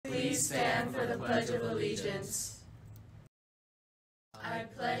stand for the Pledge of Allegiance. I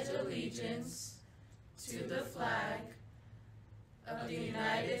pledge allegiance to the flag of the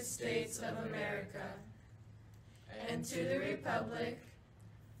United States of America and to the republic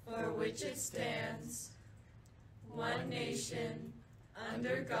for which it stands, one nation,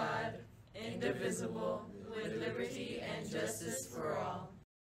 under God, indivisible, with liberty and justice for all.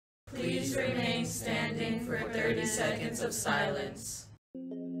 Please remain standing for 30 seconds of silence.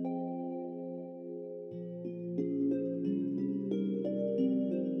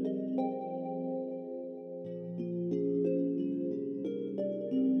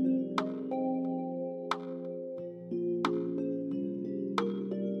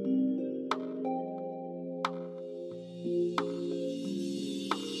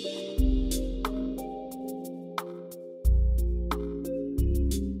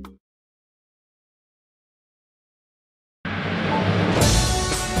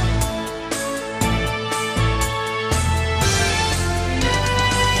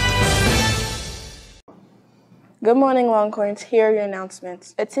 Good morning, Longhorns. Here are your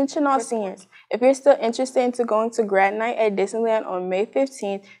announcements. Attention all seniors. If you're still interested in going to grad night at Disneyland on May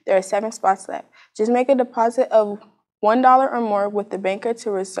 15th, there are 7 spots left. Just make a deposit of $1 or more with the banker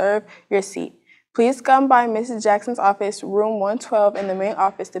to reserve your seat. Please come by Mrs. Jackson's office, room 112 in the main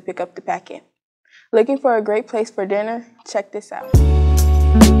office to pick up the packet. Looking for a great place for dinner? Check this out.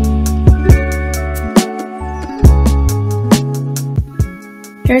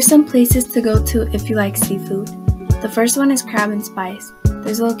 Here are some places to go to if you like seafood. The first one is Crab and Spice.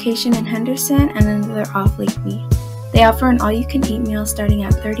 There's a location in Henderson and another off Lake Mead. They offer an all-you-can-eat meal starting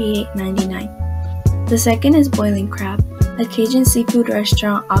at $38.99. The second is Boiling Crab, a Cajun seafood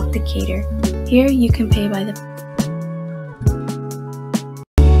restaurant off Decatur. Here you can pay by the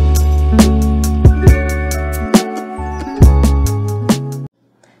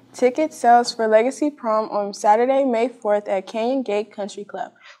Ticket sales for Legacy Prom on Saturday, May 4th at Canyon Gate Country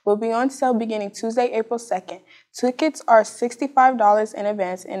Club will be on sale beginning Tuesday, April 2nd. Tickets are $65 in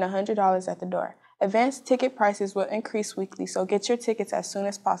advance and $100 at the door. Advanced ticket prices will increase weekly, so get your tickets as soon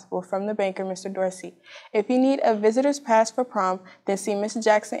as possible from the banker, Mr. Dorsey. If you need a visitor's pass for prom, then see Ms.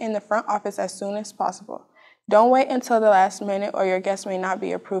 Jackson in the front office as soon as possible. Don't wait until the last minute or your guest may not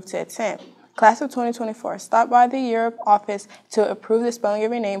be approved to attend. Class of 2024, stop by the Europe office to approve the spelling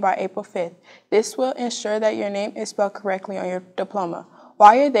of your name by April 5th. This will ensure that your name is spelled correctly on your diploma.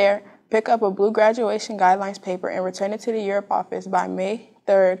 While you're there, pick up a blue graduation guidelines paper and return it to the Europe office by May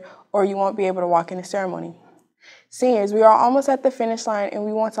 3rd, or you won't be able to walk in the ceremony. Seniors, we are almost at the finish line and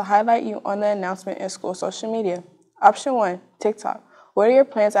we want to highlight you on the announcement in school social media. Option 1, TikTok. What are your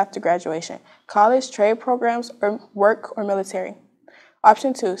plans after graduation? College, trade programs, or work or military?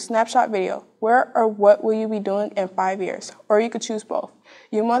 Option 2, snapshot video. Where or what will you be doing in 5 years? Or you could choose both.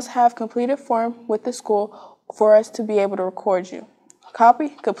 You must have completed form with the school for us to be able to record you.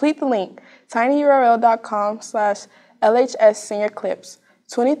 Complete the link, tinyurl.com/LHS Senior Clips.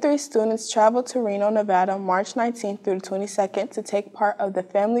 23 students travel to Reno, Nevada, March 19th through the 22nd to take part of the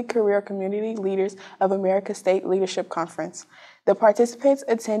Family Career Community Leaders of America State Leadership Conference. The participants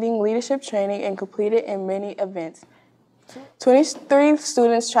attending leadership training and completed in many events. 23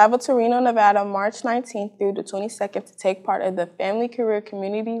 students travel to Reno, Nevada, March 19th through the 22nd to take part of the Family Career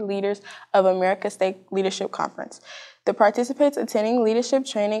Community Leaders of America State Leadership Conference. The participants attending leadership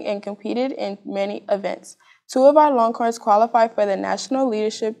training and competed in many events. 2 of our Longhorns qualified for the National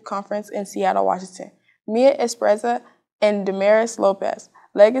Leadership Conference in Seattle, Washington, Mia Espreza and Damaris Lopez.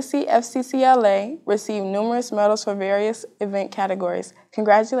 Legacy FCCLA received numerous medals for various event categories.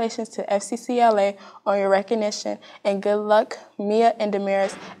 Congratulations to FCCLA on your recognition, and good luck, Mia and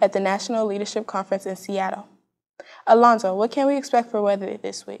Damaris, at the National Leadership Conference in Seattle. Alonzo, what can we expect for weather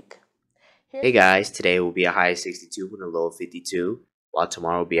this week? Hey guys, today will be a high of 62 and a low of 52, while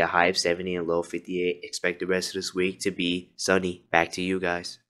tomorrow will be a high of 70 and a low of 58. Expect the rest of this week to be sunny. Back to you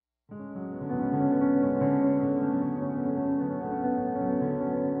guys.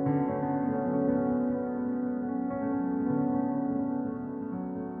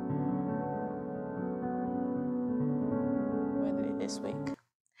 This week.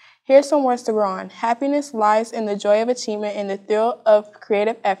 Here's some words to grow on. Happiness lies in the joy of achievement and the thrill of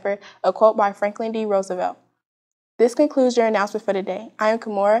creative effort, a quote by Franklin D. Roosevelt. This concludes your announcement for today. I am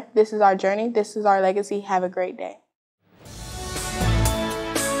Kimura. This is our journey. This is our legacy. Have a great day.